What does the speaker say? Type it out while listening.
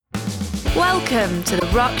Welcome to the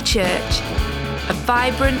Rock Church, a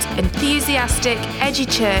vibrant, enthusiastic, edgy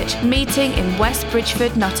church meeting in West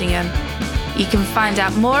Bridgford, Nottingham. You can find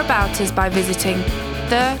out more about us by visiting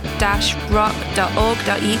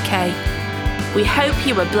the-rock.org.uk. We hope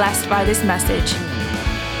you were blessed by this message.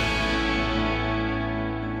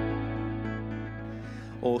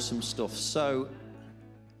 Awesome stuff. So,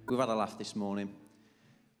 we've had a laugh this morning.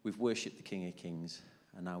 We've worshipped the King of Kings,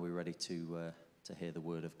 and now we're ready to hear the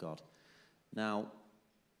Word of God. Now,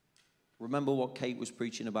 remember what Kate was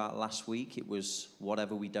preaching about last week? It was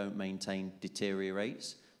whatever we don't maintain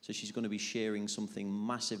deteriorates. So she's going to be sharing something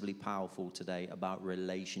massively powerful today about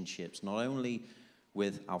relationships, not only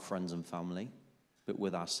with our friends and family, but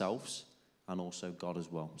with ourselves and also God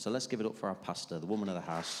as well. So let's give it up for our pastor, the woman of the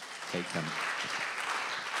house, Kate Kemp.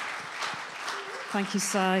 Thank you,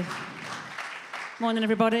 Si. Morning,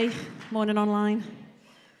 everybody. Morning, online.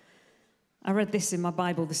 I read this in my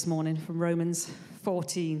Bible this morning from Romans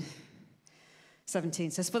 14:17.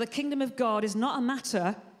 It says, "For the kingdom of God is not a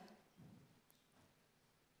matter..."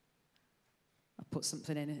 I put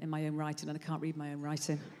something in my own writing, and I can't read my own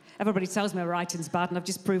writing. Everybody tells me my writing's bad, and I've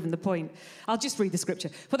just proven the point. I'll just read the scripture.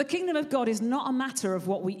 "For the kingdom of God is not a matter of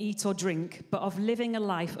what we eat or drink, but of living a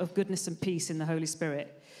life of goodness and peace in the Holy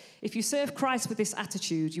Spirit. If you serve Christ with this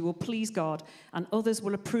attitude, you will please God, and others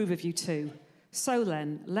will approve of you too. So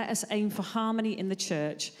then, let us aim for harmony in the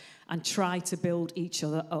church and try to build each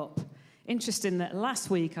other up." Interesting that last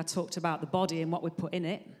week I talked about the body and what we put in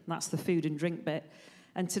it. That's the food and drink bit.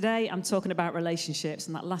 And today I'm talking about relationships,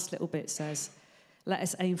 and that last little bit says, let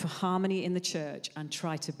us aim for harmony in the church and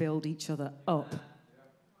try to build each other up.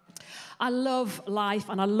 I love life,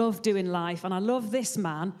 and I love doing life, and I love this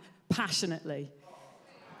man passionately.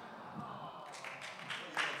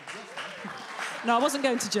 No, I wasn't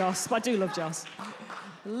going to Joss, but I do love Joss. I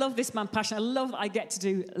love this man passionately. I love that I get to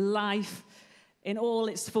do life in all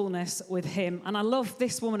its fullness with him. And I love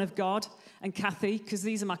this woman of God and Kathy, because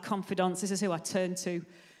these are my confidants. This is who I turn to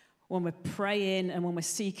when we're praying and when we're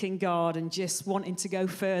seeking God and just wanting to go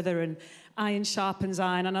further, and iron sharpens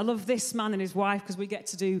iron. And I love this man and his wife because we get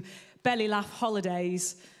to do belly laugh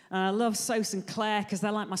holidays. And I love Sos and Claire because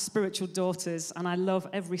they're like my spiritual daughters. And I love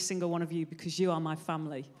every single one of you because you are my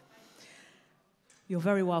family. You're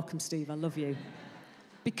very welcome, Steve. I love you.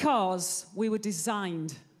 Because we were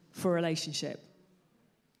designed for a relationship.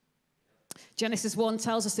 Genesis 1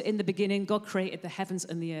 tells us that in the beginning, God created the heavens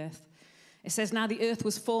and the earth. It says, "Now the earth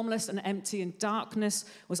was formless and empty, and darkness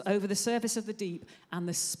was over the surface of the deep, and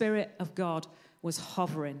the Spirit of God was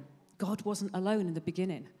hovering." God wasn't alone in the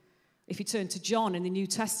beginning. If you turn to John in the New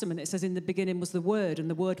Testament, it says, "In the beginning was the Word, and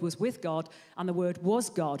the Word was with God, and the Word was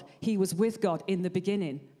God. He was with God in the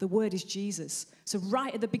beginning." The Word is Jesus. So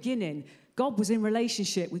right at the beginning, God was in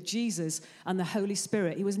relationship with Jesus and the Holy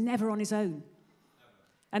Spirit. He was never on his own.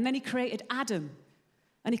 And then he created Adam.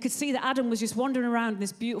 And he could see that Adam was just wandering around in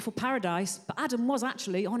this beautiful paradise, but Adam was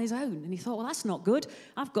actually on his own. And he thought, well, that's not good.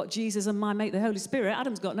 I've got Jesus and my mate, the Holy Spirit.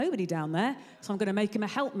 Adam's got nobody down there, so I'm going to make him a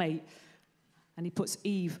helpmate. And he puts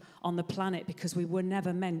Eve on the planet because we were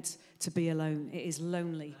never meant to be alone. It is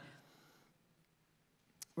lonely.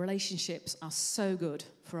 Relationships are so good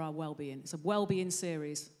for our well-being. It's a well-being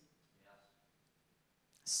series.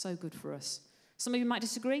 So good for us. Some of you might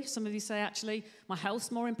disagree. Some of you say, actually, my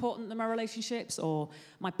health's more important than my relationships, or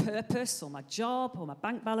my purpose, or my job, or my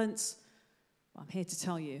bank balance. But I'm here to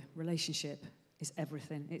tell you, relationship is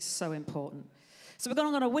everything. It's so important. So we're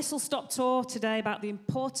going on a whistle-stop tour today about the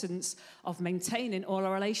importance of maintaining all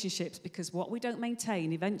our relationships, because what we don't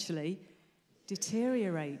maintain eventually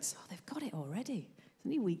deteriorates. Oh, they've got it already. It's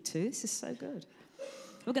only week 2. This is so good.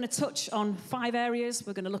 We're going to touch on 5 areas.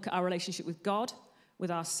 We're going to look at our relationship with God,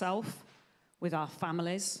 with ourselves, with our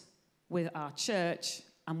families, with our church,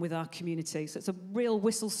 and with our community. So it's a real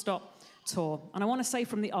whistle-stop tour. And I want to say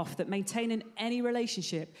from the off that maintaining any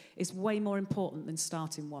relationship is way more important than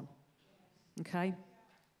starting one. Okay?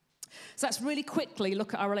 So let's really quickly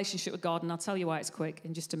look at our relationship with God, and I'll tell you why it's quick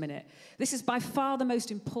in just a minute. This is by far the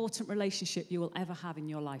most important relationship you will ever have in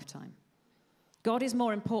your lifetime. God is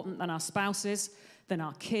more important than our spouses, than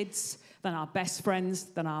our kids, than our best friends,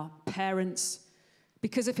 than our parents.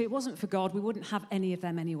 Because if it wasn't for God, we wouldn't have any of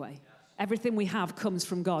them anyway. Everything we have comes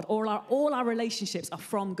from God. All our relationships are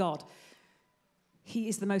from God. He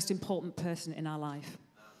is the most important person in our life.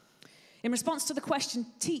 In response to the question,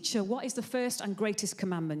 "Teacher, what is the first and greatest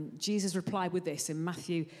commandment?" Jesus replied with this in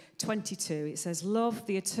Matthew 22. It says, "Love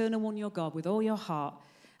the eternal one, your God, with all your heart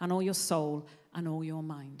and all your soul and all your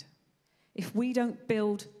mind." If we don't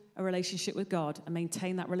build a relationship with God and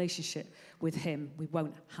maintain that relationship with him, we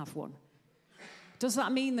won't have one. Does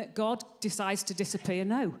that mean that God decides to disappear?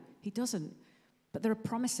 No. He doesn't. But there are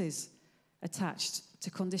promises attached to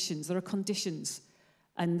conditions. There are conditions.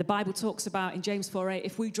 And the Bible talks about in James 4:8,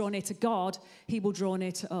 if we draw near to God, he will draw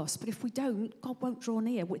near to us. But if we don't, God won't draw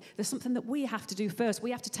near. There's something that we have to do first.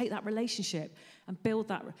 We have to take that relationship and build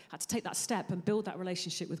that, have to take that step and build that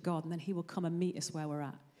relationship with God, and then he will come and meet us where we're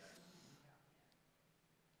at.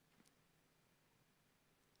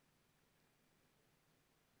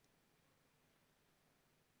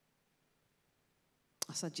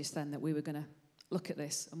 I said just then that we were going to look at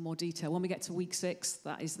this in more detail. When we get to week 6,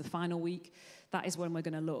 that is the final week, that is when we're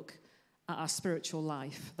going to look at our spiritual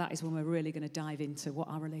life. That is when we're really going to dive into what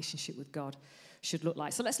our relationship with God should look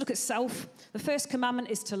like. So let's look at self. The first commandment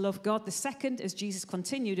is to love God. The second, as Jesus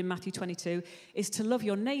continued in Matthew 22, is to love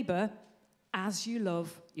your neighbor as you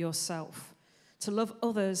love yourself. To love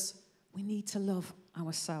others, we need to love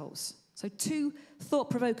ourselves. So 2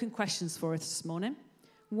 thought-provoking questions for us this morning.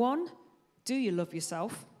 1, do you love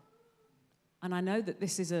yourself? And I know that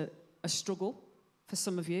this is a struggle for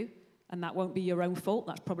some of you, and that won't be your own fault.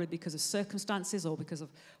 That's probably because of circumstances or because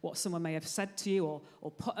of what someone may have said to you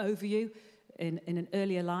or put over you in an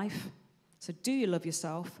earlier life. So do you love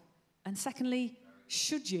yourself? And secondly,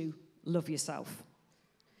 should you love yourself?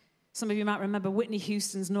 Some of you might remember Whitney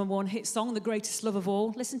Houston's #1 hit song, The Greatest Love of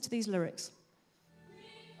All. Listen to these lyrics.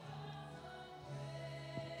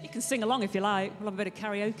 You can sing along if you like. We'll have a bit of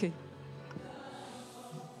karaoke.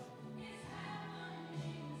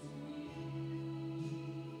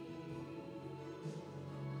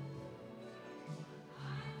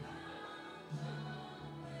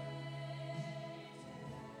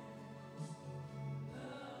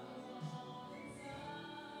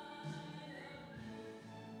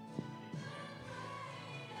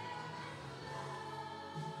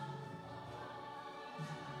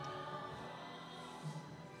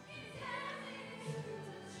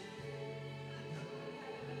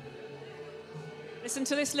 Listen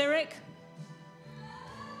to this lyric.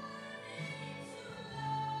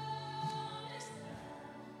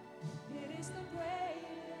 It is the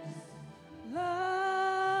greatest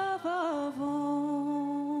love of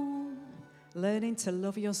all. Learning to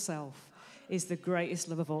love yourself is the greatest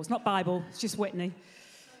love of all. It's not Bible, it's just Whitney.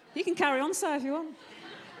 You can carry on, sir, if you want.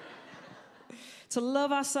 To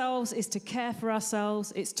love ourselves is to care for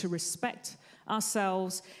ourselves, it's to respect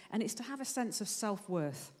ourselves, and it's to have a sense of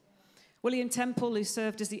self-worth. William Temple, who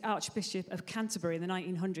served as the Archbishop of Canterbury in the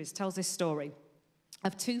 1900s, tells this story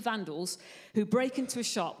of 2 vandals who break into a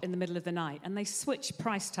shop in the middle of the night, and they switch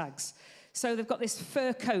price tags. So they've got this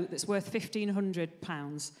fur coat that's worth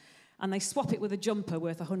 £1,500, and they swap it with a jumper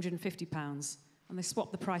worth £150, and they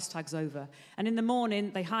swap the price tags over. And in the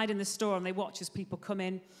morning, they hide in the store, and they watch as people come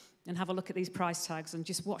in and have a look at these price tags and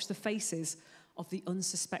just watch the faces of the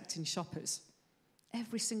unsuspecting shoppers.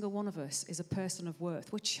 Every single one of us is a person of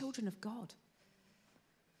worth. We're children of God.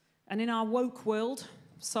 And in our woke world,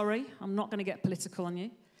 sorry, I'm not going to get political on you,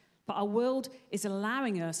 but our world is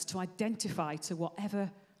allowing us to identify to whatever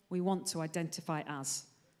we want to identify as.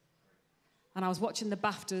 And I was watching the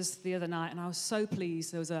BAFTAs the other night, and I was so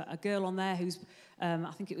pleased. There was a girl on there who's,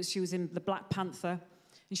 she was in the Black Panther,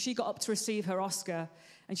 and she got up to receive her Oscar,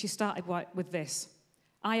 and she started with this.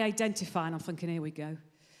 I identify, and I'm thinking, here we go.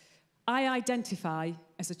 I identify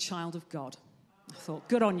as a child of God. I thought,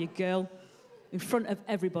 good on you, girl. In front of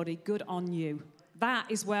everybody, good on you. That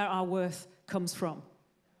is where our worth comes from.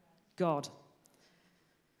 God.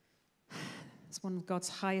 It's one of God's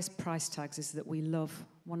highest price tags is that we love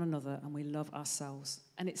one another and we love ourselves.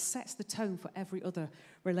 And it sets the tone for every other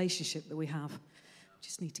relationship that we have. I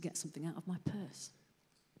just need to get something out of my purse.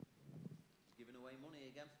 Giving away money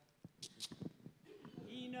again.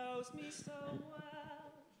 He knows me so well.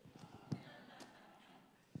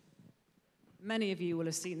 Many of you will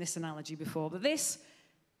have seen this analogy before, but this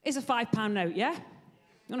is a £5 note, yeah? You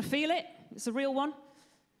want to feel it? It's a real one.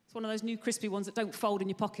 It's one of those new crispy ones that don't fold in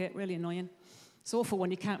your pocket, really annoying. It's awful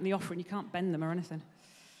when you count the offer and you can't bend them or anything.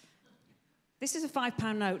 This is a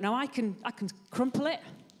 £5 note. Now, I can crumple it.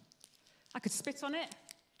 I could spit on it.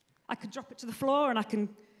 I could drop it to the floor and I can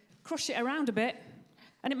crush it around a bit,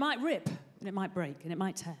 and it might rip, and it might break, and it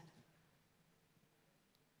might tear.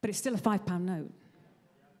 But it's still a £5 note.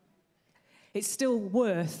 It's still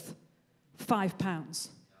worth £5.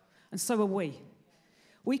 And so are we.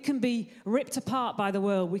 We can be ripped apart by the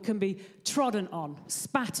world. We can be trodden on,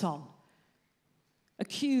 spat on,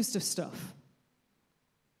 accused of stuff.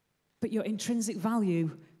 But your intrinsic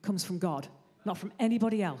value comes from God, not from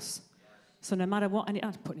anybody else. So no matter what,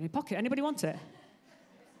 I'll put it in your pocket. Anybody want it?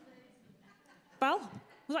 Val,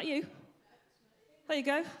 was that you? There you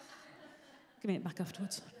go. Give me it back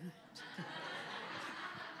afterwards.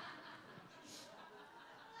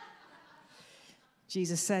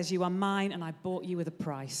 Jesus says, you are mine and I bought you with a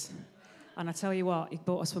price. And I tell you what, he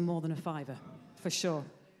bought us for more than a fiver, for sure.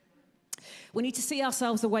 We need to see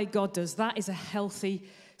ourselves the way God does. That is a healthy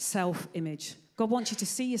self-image. God wants you to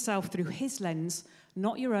see yourself through his lens,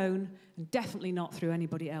 not your own, and definitely not through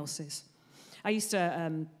anybody else's. I used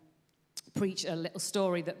to preach a little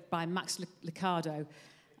story by Max Lucado,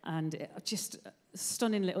 and just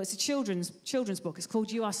stunning little, it's a children's book. It's called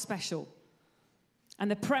You Are Special. And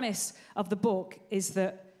the premise of the book is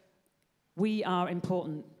that we are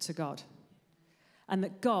important to God, and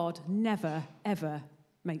that God never, ever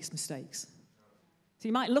makes mistakes. So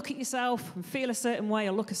you might look at yourself and feel a certain way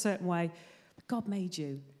or look a certain way, but God made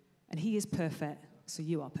you, and he is perfect, so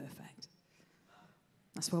you are perfect.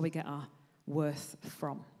 That's where we get our worth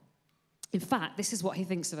from. In fact, this is what he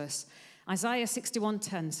thinks of us. Isaiah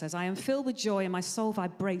 61:10 says, I am filled with joy and my soul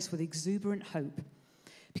vibrates with exuberant hope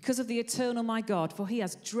because of the eternal my God, for he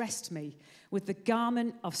has dressed me with the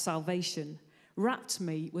garment of salvation, wrapped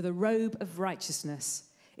me with a robe of righteousness.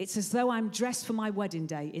 It's as though I'm dressed for my wedding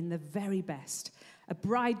day in the very best, a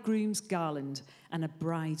bridegroom's garland and a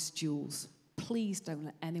bride's jewels. Please don't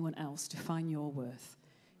let anyone else define your worth.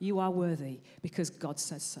 You are worthy because God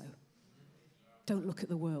says so. Don't look at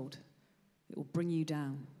the world. It will bring you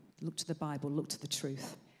down. Look to the Bible. Look to the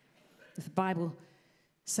truth. If the Bible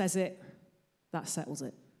says it, that settles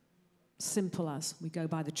it. Simple as we go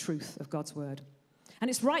by the truth of God's word. And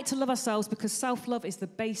it's right to love ourselves because self-love is the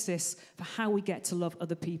basis for how we get to love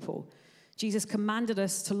other people. Jesus commanded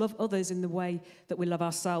us to love others in the way that we love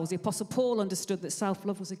ourselves. The Apostle Paul understood that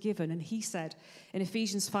self-love was a given, and he said in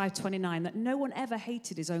Ephesians 5:29 that no one ever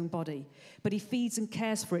hated his own body, but he feeds and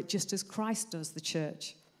cares for it just as Christ does the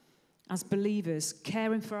church. As believers,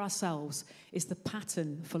 caring for ourselves is the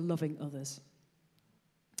pattern for loving others.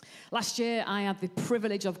 Last year, I had the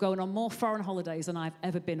privilege of going on more foreign holidays than I've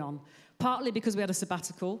ever been on, partly because we had a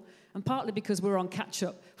sabbatical, and partly because we were on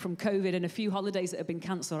catch-up from COVID and a few holidays that had been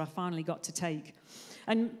cancelled I finally got to take.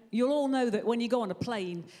 And you'll all know that when you go on a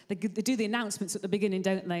plane, they do the announcements at the beginning,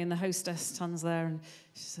 don't they? And the hostess stands there and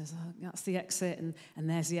she says, oh, that's the exit, and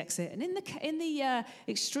there's the exit. And in the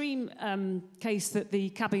extreme case that the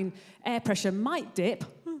cabin air pressure might dip,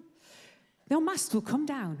 their mask will come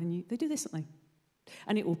down, and they do this, don't they?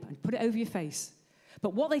 And it will put it over your face.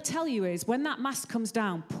 But what they tell you is, when that mask comes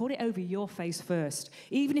down, put it over your face first.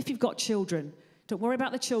 Even if you've got children, don't worry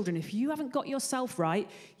about the children. If you haven't got yourself right,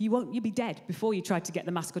 you'll be dead before you try to get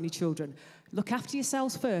the mask on your children. Look after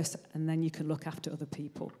yourselves first, and then you can look after other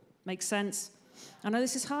people. Make sense? I know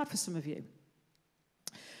this is hard for some of you.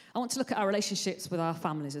 I want to look at our relationships with our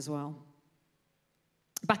families as well.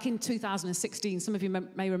 Back in 2016, some of you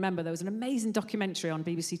may remember, there was an amazing documentary on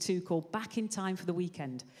BBC Two called Back in Time for the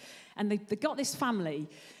Weekend. And they got this family,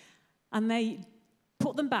 and they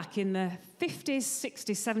put them back in the 50s,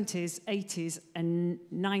 60s, 70s, 80s, and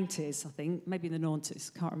 90s, I think, maybe in the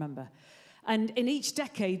 90s, can't remember. And in each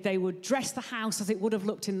decade, they would dress the house as it would have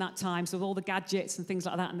looked in that time, so with all the gadgets and things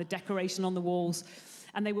like that, and the decoration on the walls.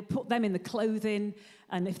 And they would put them in the clothing,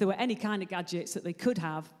 and if there were any kind of gadgets that they could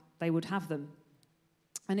have, they would have them.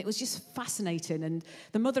 And it was just fascinating. And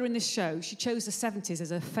the mother in this show, she chose the 70s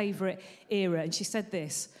as her favourite era. And she said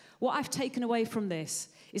this, what I've taken away from this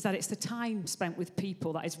is that it's the time spent with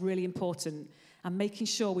people that is really important, and making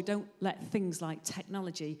sure we don't let things like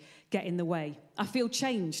technology get in the way. I feel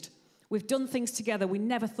changed. We've done things together we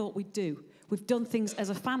never thought we'd do. We've done things as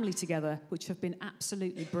a family together which have been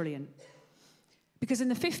absolutely brilliant. Because in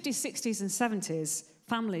the 50s, 60s, and 70s,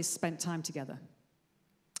 families spent time together.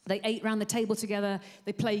 They ate round the table together,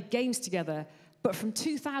 they played games together, but from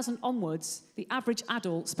 2000 onwards, the average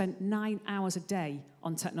adult spent 9 hours a day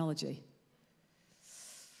on technology.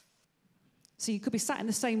 So you could be sat in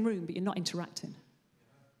the same room, but you're not interacting.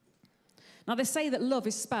 Now, they say that love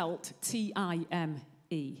is spelt Time. And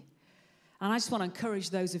I just want to encourage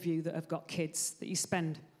those of you that have got kids that you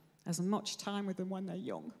spend as much time with them when they're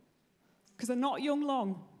young. Because they're not young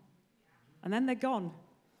long. And then they're gone.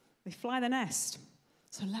 They fly the nest.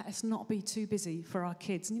 So let us not be too busy for our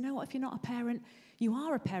kids. And you know what? If you're not a parent, you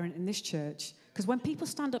are a parent in this church. Because when people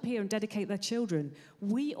stand up here and dedicate their children,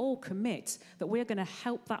 we all commit that we're going to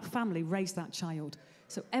help that family raise that child.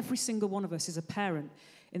 So every single one of us is a parent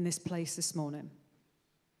in this place this morning.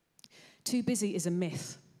 Too busy is a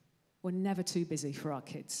myth. We're never too busy for our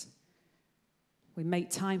kids. We make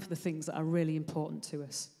time for the things that are really important to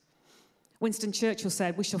us. Winston Churchill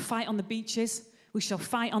said, we shall fight on the beaches. We shall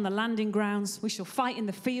fight on the landing grounds. We shall fight in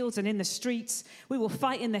the fields and in the streets. We will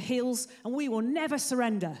fight in the hills, and we will never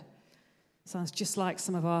surrender. Sounds just like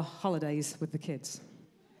some of our holidays with the kids.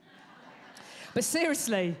 But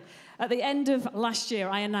seriously, At the end of last year,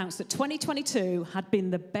 I announced that 2022 had been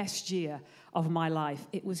the best year of my life.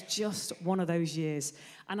 It was just one of those years.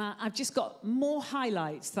 And I've just got more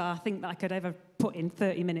highlights than I think that I could ever put in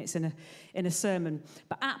 30 minutes in a sermon.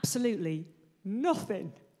 But absolutely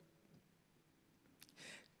nothing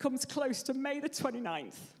comes close to May the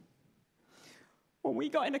 29th, when we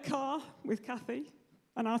got in a car with Kathy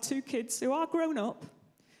and our 2 kids, who are grown up,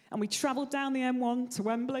 and we travelled down the M1 to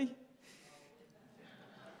Wembley.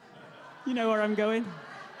 You know where I'm going.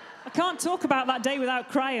 I can't talk about that day without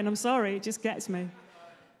crying. I'm sorry, it just gets me.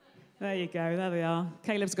 There you go, there we are.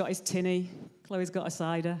 Caleb's got his tinny, Chloe's got a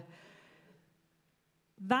cider.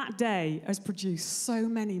 That day has produced so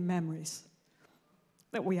many memories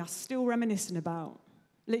that we are still reminiscing about,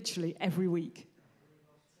 literally every week.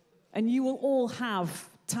 And you will all have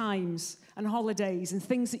times and holidays and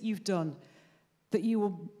things that you've done that you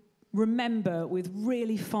will remember with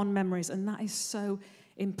really fond memories, and that is so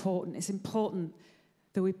important. It's important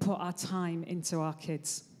that we put our time into our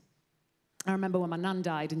kids. I remember when my nan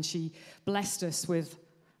died and she blessed us with,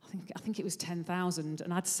 I think it was 10,000,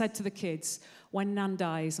 and I'd said to the kids, when nan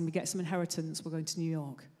dies and we get some inheritance, we're going to New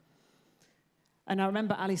York. And I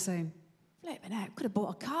remember Ali saying, flipping out, could have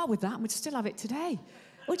bought a car with that and we'd still have it today.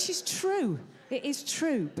 Which is true. It is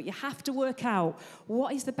true. But you have to work out,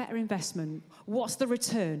 what is the better investment? What's the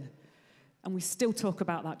return? And we still talk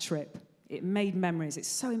about that trip. It made memories. It's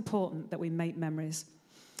so important that we make memories.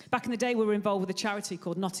 Back in the day, we were involved with a charity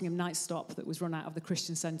called Nottingham Night Stop that was run out of the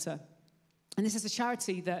Christian Centre. And this is a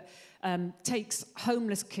charity that takes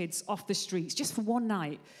homeless kids off the streets just for one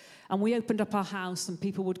night. And we opened up our house and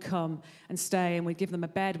people would come and stay, and we'd give them a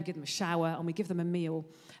bed, we'd give them a shower, and we'd give them a meal.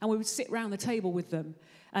 And we would sit round the table with them.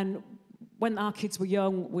 And when our kids were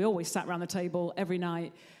young, we always sat round the table every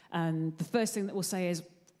night. And the first thing that we'll say is,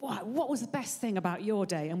 what was the best thing about your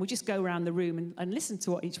day? And we just go around the room and listen to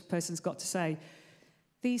what each person's got to say.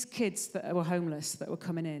 These kids that were homeless, that were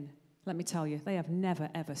coming in, let me tell you, they have never,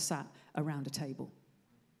 ever sat around a table.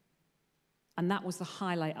 And that was the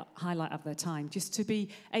highlight of their time, just to be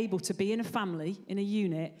able to be in a family, in a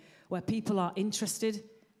unit, where people are interested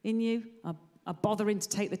in you, are bothering to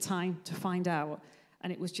take the time to find out.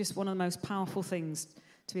 And it was just one of the most powerful things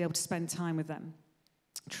to be able to spend time with them.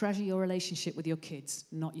 Treasure your relationship with your kids,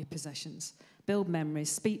 not your possessions. Build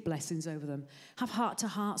memories, speak blessings over them. Have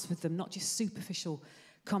heart-to-hearts with them, not just superficial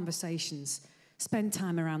conversations. Spend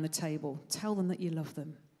time around the table. Tell them that you love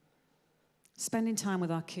them. Spending time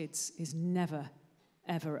with our kids is never,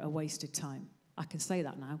 ever a wasted time. I can say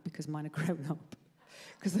that now because mine are grown up.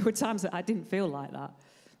 Because there were times that I didn't feel like that.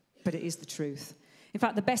 But it is the truth. In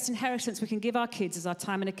fact, the best inheritance we can give our kids is our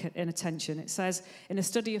time and attention. It says in a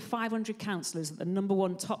study of 500 counsellors that the number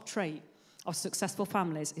one top trait of successful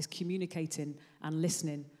families is communicating and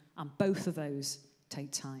listening, and both of those take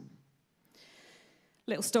time.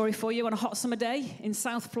 Little story for you. On a hot summer day in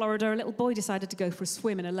South Florida, a little boy decided to go for a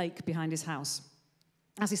swim in a lake behind his house.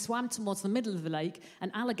 As he swam towards the middle of the lake,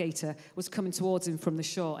 an alligator was coming towards him from the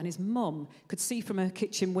shore, and his mum could see from her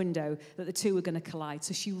kitchen window that the two were going to collide.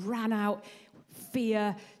 So she ran out,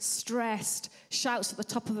 fear, stressed, shouts at the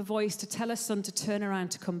top of her voice to tell her son to turn around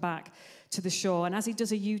to come back to the shore. And as he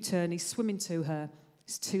does a U-turn, he's swimming to her.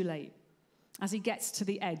 It's too late. As he gets to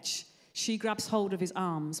the edge, she grabs hold of his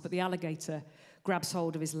arms, but the alligator grabs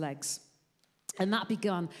hold of his legs. And that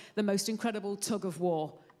began the most incredible tug of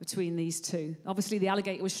war between these two. Obviously, the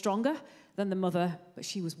alligator was stronger than the mother, but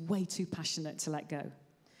she was way too passionate to let go.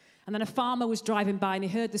 And then a farmer was driving by, and he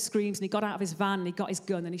heard the screams, and he got out of his van, and he got his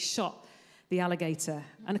gun, and he shot the alligator.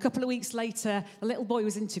 And a couple of weeks later, the little boy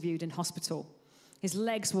was interviewed in hospital. His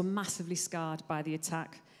legs were massively scarred by the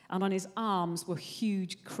attack, and on his arms were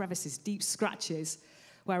huge crevices, deep scratches,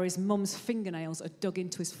 where his mum's fingernails had dug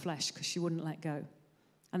into his flesh because she wouldn't let go.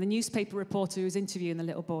 And the newspaper reporter who was interviewing the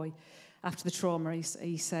little boy after the trauma,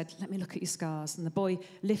 he said, "Let me look at your scars." And the boy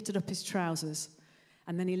lifted up his trousers,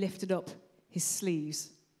 and then he lifted up his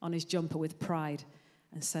sleeves on his jumper with pride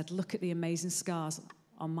and said, "Look at the amazing scars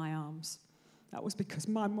on my arms. That was because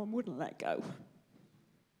my mum wouldn't let go."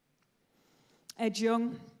 Ed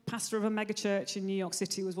Young, pastor of a megachurch in New York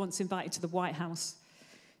City, was once invited to the White House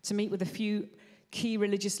to meet with a few key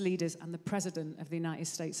religious leaders and the President of the United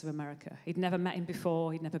States of America. He'd never met him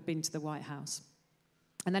before. He'd never been to the White House.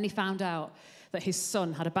 And then he found out that his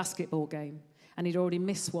son had a basketball game, and he'd already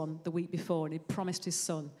missed one the week before, and he'd promised his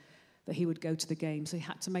son that he would go to the game. So he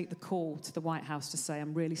had to make the call to the White House to say,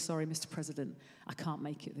 "I'm really sorry, Mr. President, I can't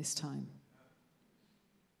make it this time."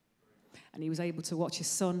 And he was able to watch his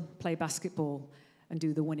son play basketball and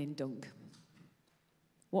do the winning dunk.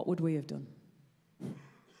 What would we have done?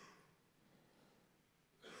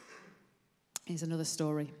 Here's another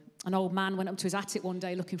story. An old man went up to his attic one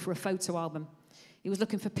day looking for a photo album. He was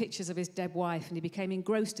looking for pictures of his dead wife, and he became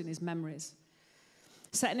engrossed in his memories.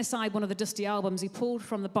 Setting aside one of the dusty albums, he pulled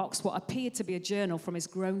from the box what appeared to be a journal from his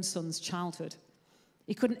grown son's childhood.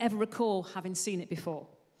 He couldn't ever recall having seen it before.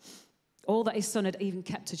 All that his son had even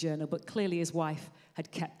kept a journal, but clearly his wife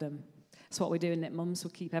had kept them. That's what we're doing, isn't it, mums?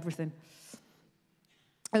 We'll keep everything.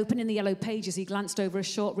 Opening the yellow pages, he glanced over a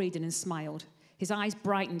short reading and smiled. His eyes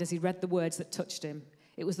brightened as he read the words that touched him.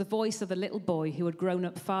 It was the voice of the little boy who had grown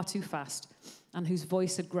up far too fast and whose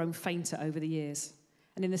voice had grown fainter over the years.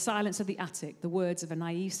 And in the silence of the attic, the words of a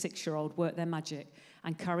naive 6-year-old worked their magic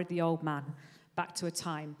and carried the old man back to a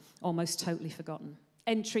time almost totally forgotten.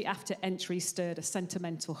 Entry after entry stirred a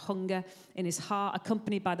sentimental hunger in his heart,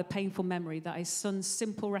 accompanied by the painful memory that his son's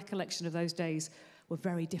simple recollection of those days were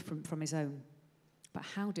very different from his own. But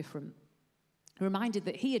how different? Reminded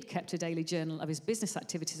that he had kept a daily journal of his business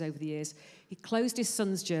activities over the years, he closed his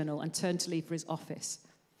son's journal and turned to leave for his office.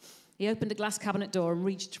 He opened a glass cabinet door and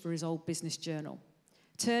reached for his old business journal.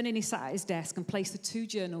 Turning, he sat at his desk and placed the two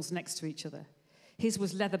journals next to each other. His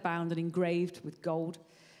was leather-bound and engraved with gold,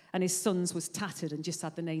 and his son's was tattered and just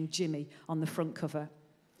had the name Jimmy on the front cover.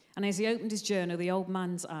 And as he opened his journal, the old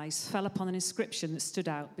man's eyes fell upon an inscription that stood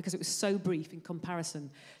out because it was so brief in comparison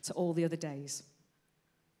to all the other days.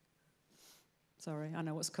 Sorry, I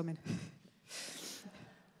know what's coming.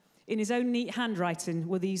 In his own neat handwriting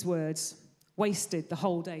were these words: "Wasted the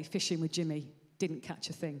whole day fishing with Jimmy, didn't catch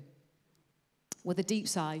a thing." With a deep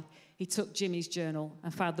sigh, he took Jimmy's journal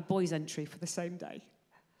and found the boy's entry for the same day.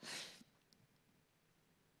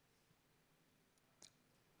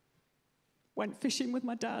 Went fishing with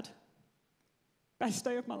my dad. Best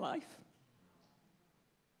day of my life.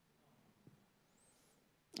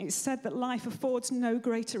 It's said that life affords no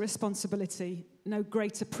greater responsibility, no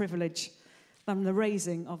greater privilege than the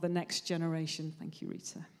raising of the next generation. Thank you,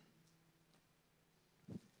 Rita.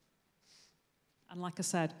 And like I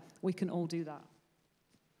said, we can all do that.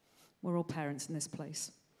 We're all parents in this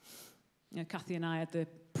place. You know, Kathy and I had the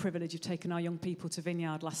privilege of taking our young people to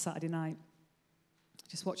Vineyard last Saturday night,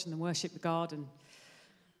 just watching them worship God, and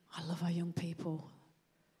I love our young people.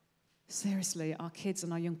 Seriously, our kids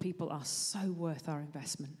and our young people are so worth our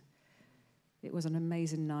investment. It was an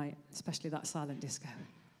amazing night, especially that silent disco.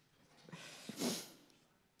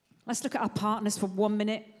 Let's look at our partners for 1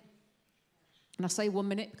 minute. And I say 1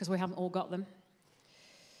 minute because we haven't all got them.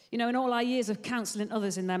 You know, in all our years of counselling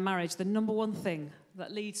others in their marriage, the number one thing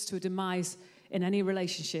that leads to a demise in any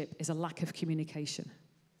relationship is a lack of communication.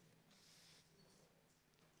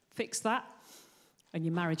 Fix that, and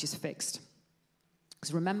your marriage is fixed.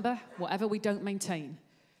 Because remember, whatever we don't maintain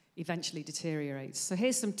eventually deteriorates. So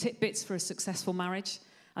here's some tidbits for a successful marriage,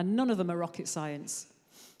 and none of them are rocket science.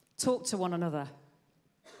 Talk to one another.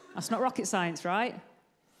 That's not rocket science, right?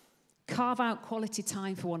 Carve out quality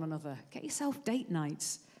time for one another. Get yourself date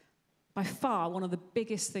nights. By far, one of the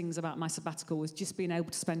biggest things about my sabbatical was just being able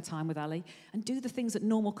to spend time with Ali and do the things that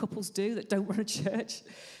normal couples do that don't run a church.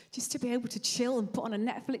 Just to be able to chill and put on a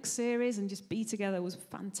Netflix series and just be together was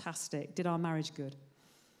fantastic. Did our marriage good.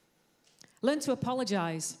 Learn to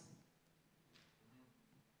apologize.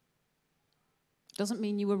 Doesn't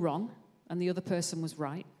mean you were wrong and the other person was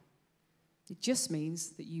right. It just means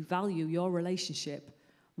that you value your relationship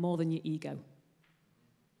more than your ego.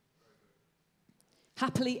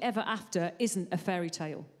 Happily ever after isn't a fairy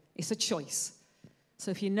tale. It's a choice. So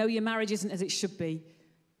if you know your marriage isn't as it should be,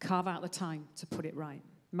 carve out the time to put it right.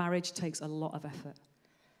 Marriage takes a lot of effort.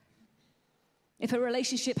 If a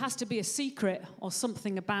relationship has to be a secret or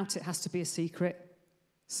something about it has to be a secret,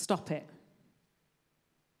 stop it.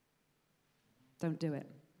 Don't do it.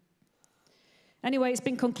 Anyway, it's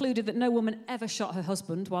been concluded that no woman ever shot her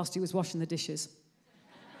husband whilst he was washing the dishes.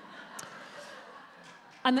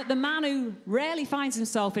 And that the man who rarely finds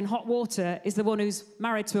himself in hot water is the one who's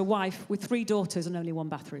married to a wife with 3 daughters and only 1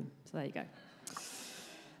 bathroom. So there you go.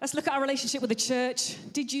 Let's look at our relationship with the church.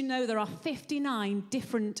 Did you know there are 59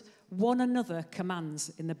 different one another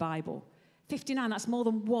commands in the Bible? 59, that's more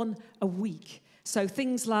than 1 a week. So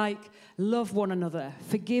things like love one another,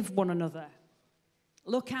 forgive one another,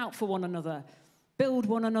 look out for one another, build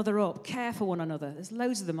one another up, care for one another. There's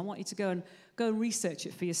loads of them. I want you to go and research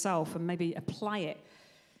it for yourself and maybe apply it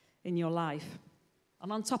in your life.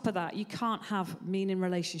 And on top of that, you can't have meaning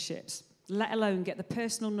relationships, let alone get the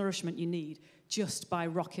personal nourishment you need just by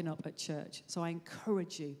rocking up at church. So I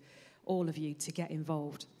encourage you, all of you, to get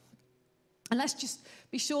involved. And let's just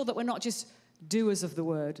be sure that we're not just doers of the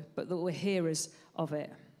word, but that we're hearers of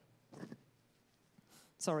it.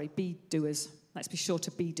 Sorry, be doers. Let's be sure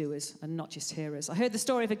to be doers and not just hearers. I heard the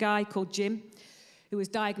story of a guy called Jim who was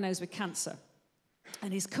diagnosed with cancer.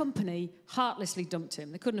 And his company heartlessly dumped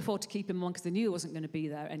him. They couldn't afford to keep him on because they knew he wasn't going to be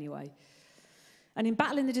there anyway. And in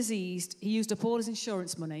battling the disease, he used up all his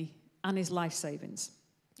insurance money and his life savings.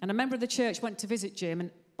 And a member of the church went to visit Jim and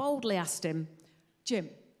boldly asked him, Jim,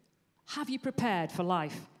 have you prepared for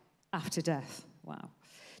life after death? Wow.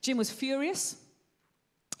 Jim was furious.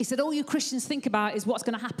 He said, all you Christians think about is what's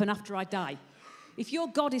going to happen after I die. If your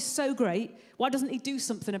God is so great, why doesn't he do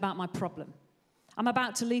something about my problem? I'm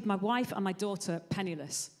about to leave my wife and my daughter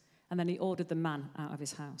penniless. And then he ordered the man out of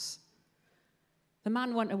his house. The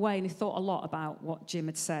man went away and he thought a lot about what Jim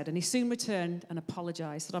had said. And he soon returned and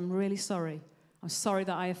apologized, said, I'm really sorry. I'm sorry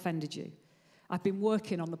that I offended you. I've been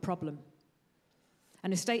working on the problem.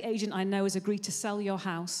 An estate agent I know has agreed to sell your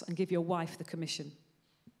house and give your wife the commission.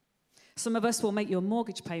 Some of us will make your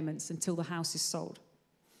mortgage payments until the house is sold.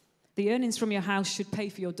 The earnings from your house should pay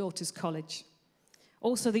for your daughter's college.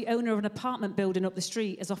 Also, the owner of an apartment building up the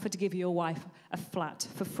street has offered to give your wife a flat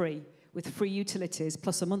for free, with free utilities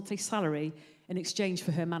plus a monthly salary in exchange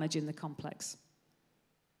for her managing the complex.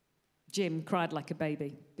 Jim cried like a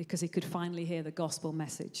baby because he could finally hear the gospel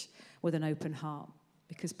message with an open heart,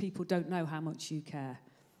 because people don't know how much you care,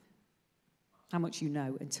 how much you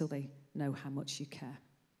know, until they know how much you care.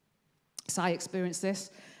 So I experienced this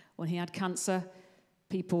when he had cancer.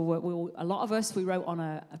 A lot of us, we wrote on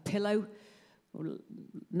a pillow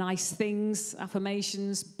nice things,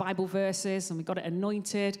 affirmations, Bible verses, and we got it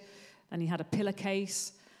anointed, and he had a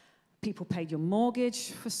pillowcase. People paid your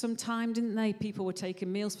mortgage for some time, didn't they? People were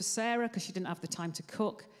taking meals for Sarah because she didn't have the time to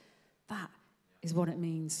cook. That is what it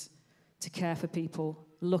means to care for people,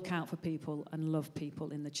 look out for people, and love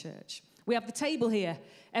people in the church. We have the table here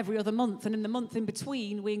every other month, and in the month in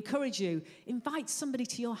between, we encourage you, invite somebody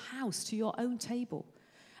to your house, to your own table.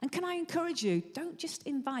 And can I encourage you, don't just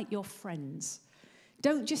invite your friends.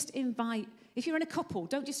 Don't just invite, if you're in a couple,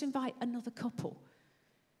 don't just invite another couple.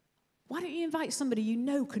 Why don't you invite somebody you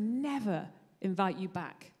know can never invite you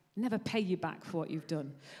back, never pay you back for what you've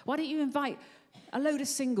done? Why don't you invite a load of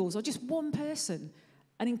singles or just one person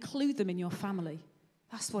and include them in your family?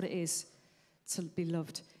 That's what it is to be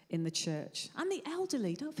loved in the church. And the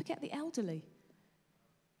elderly, don't forget the elderly.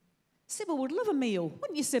 Sybil would love a meal,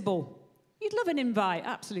 wouldn't you, Sybil? You'd love an invite.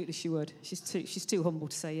 Absolutely she would. She's too humble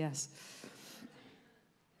to say yes.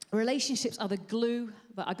 Relationships are the glue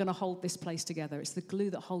that are going to hold this place together. It's the glue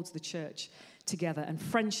that holds the church together. And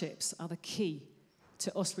friendships are the key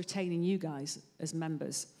to us retaining you guys as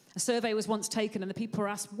members. A survey was once taken and the people were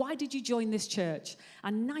asked, why did you join this church?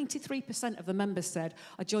 And 93% of the members said,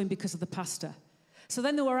 I joined because of the pastor. So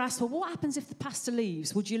then they were asked, well, what happens if the pastor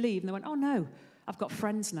leaves? Would you leave? And they went, oh no, I've got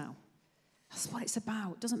friends now. That's what it's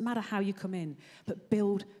about. It doesn't matter how you come in, but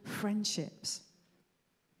build friendships.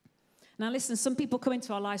 Now listen, some people come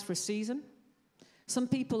into our lives for a season. Some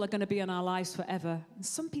people are going to be in our lives forever. And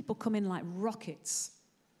some people come in like rockets.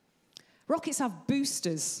 Rockets have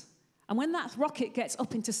boosters. And when that rocket gets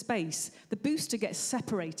up into space, the booster gets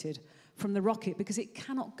separated from the rocket because it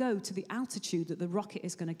cannot go to the altitude that the rocket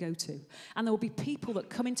is going to go to. And there will be people that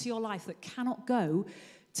come into your life that cannot go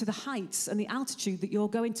to the heights and the altitude that you're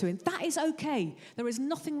going to. And that is okay. There is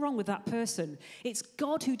nothing wrong with that person. It's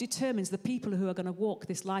God who determines the people who are going to walk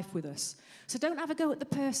this life with us. So don't have a go at the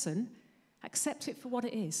person. Accept it for what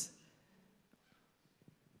it is.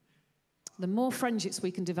 The more friendships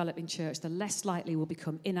we can develop in church, the less likely we'll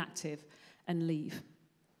become inactive and leave.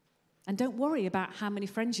 And don't worry about how many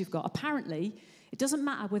friends you've got. Apparently, it doesn't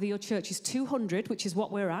matter whether your church is 200, which is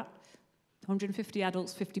what we're at, 150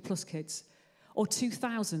 adults, 50 plus kids, or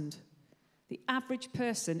 2,000. The average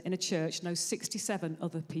person in a church knows 67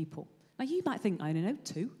 other people. Now, you might think, I only know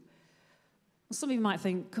 2. Well, some of you might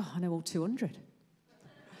think, God, I know all 200.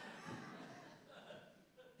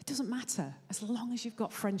 It doesn't matter, as long as you've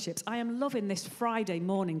got friendships. I am loving this Friday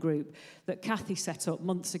morning group that Kathy set up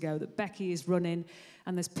months ago, that Becky is running,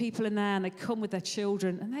 and there's people in there, and they come with their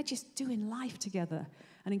children, and they're just doing life together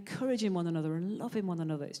and encouraging one another and loving one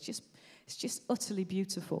another. It's just utterly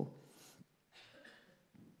beautiful.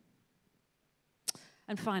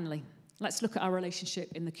 And finally, let's look at our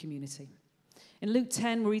relationship in the community. In Luke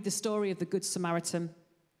 10, we read the story of the Good Samaritan,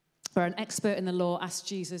 where an expert in the law asked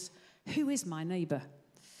Jesus, who is my neighbor?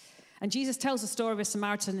 And Jesus tells the story of a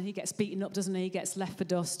Samaritan, and he gets beaten up, doesn't he? He gets left for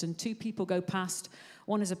dust, and 2 people go past.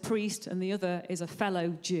 One is a priest, and the other is a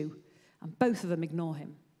fellow Jew, and both of them ignore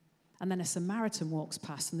him. And then a Samaritan walks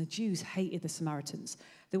past, and the Jews hated the Samaritans.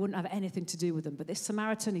 They wouldn't have anything to do with them. But this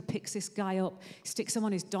Samaritan, he picks this guy up, sticks him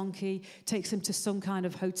on his donkey, takes him to some kind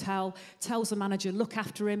of hotel, tells the manager, look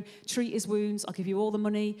after him, treat his wounds, I'll give you all the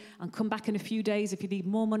money, and come back in a few days. If you need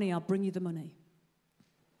more money, I'll bring you the money.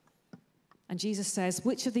 And Jesus says,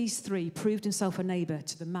 which of these three proved himself a neighbour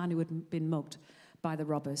to the man who had been mugged by the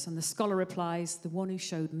robbers? And the scholar replies, the one who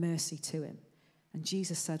showed mercy to him. And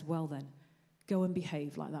Jesus said, well then, go and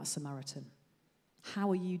behave like that Samaritan.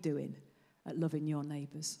 How are you doing at loving your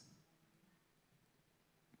neighbours?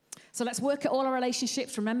 So let's work at all our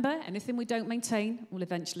relationships. Remember, anything we don't maintain will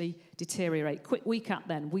eventually deteriorate. Quick recap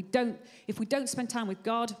then. If we don't spend time with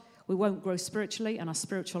God, we won't grow spiritually and our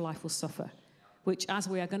spiritual life will suffer, which, as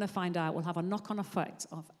we are going to find out, will have a knock-on effect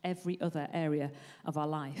of every other area of our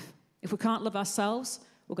life. If we can't love ourselves,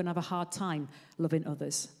 we're going to have a hard time loving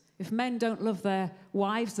others. If men don't love their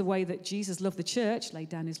wives the way that Jesus loved the church, laid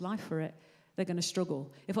down his life for it, they're going to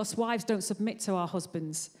struggle. If us wives don't submit to our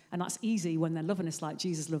husbands, and that's easy when they're loving us like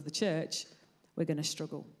Jesus loved the church, we're going to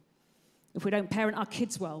struggle. If we don't parent our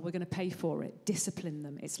kids well, we're going to pay for it. Discipline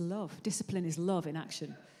them. It's love. Discipline is love in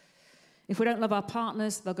action. If we don't love our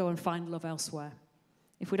partners, they'll go and find love elsewhere.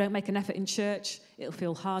 If we don't make an effort in church, it'll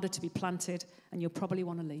feel harder to be planted, and you'll probably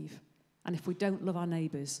want to leave. And if we don't love our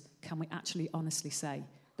neighbours, can we actually honestly say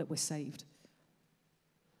that we're saved?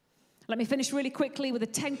 Let me finish really quickly with the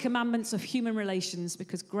 10 commandments of human relations,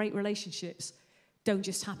 because great relationships don't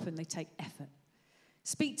just happen, they take effort.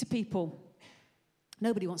 Speak to people.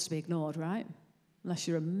 Nobody wants to be ignored, right? Unless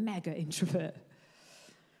you're a mega introvert.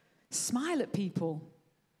 Smile at people.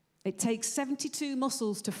 It takes 72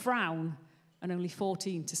 muscles to frown and only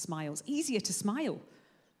 14 to smile. It's easier to smile.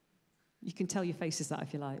 You can tell your faces that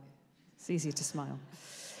if you like. It's easier to smile.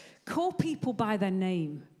 Call people by their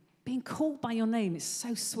name. Being called by your name is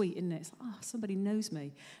so sweet, isn't it? It's like, oh, somebody knows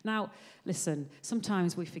me. Now, listen,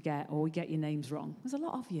 sometimes we forget or we get your names wrong. There's a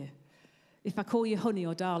lot of you. If I call you honey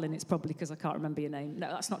or darling, it's probably because I can't remember your name. No,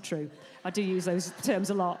 that's not true. I do use those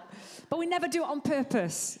terms a lot. But we never do it on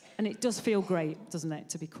purpose. And it does feel great, doesn't it,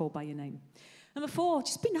 to be called by your name. Number 4,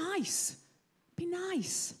 just be nice. Be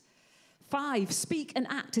nice. 5, speak and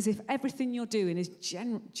act as if everything you're doing is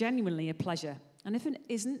genuinely a pleasure. And if it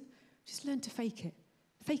isn't, just learn to fake it.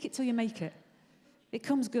 Fake it till you make it. It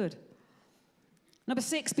comes good. Number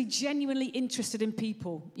 6, be genuinely interested in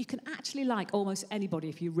people. You can actually like almost anybody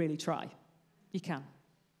if you really try. You can.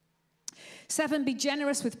 7, be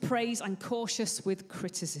generous with praise and cautious with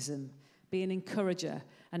criticism. Be an encourager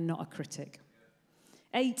and not a critic.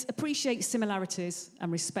 8, appreciate similarities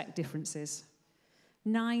and respect differences.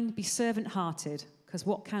 9, be servant-hearted, because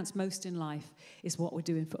what counts most in life is what we're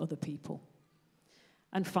doing for other people.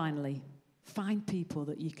 And finally, find people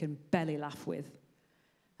that you can belly laugh with.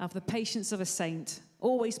 Have the patience of a saint.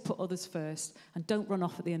 Always put others first. And don't run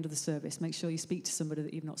off at the end of the service. Make sure you speak to somebody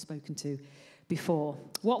that you've not spoken to before.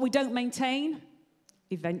 What we don't maintain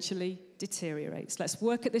eventually deteriorates. Let's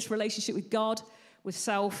work at this relationship with God, with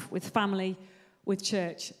self, with family, with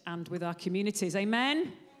church, and with our communities.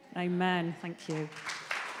 Amen? Amen. Thank you.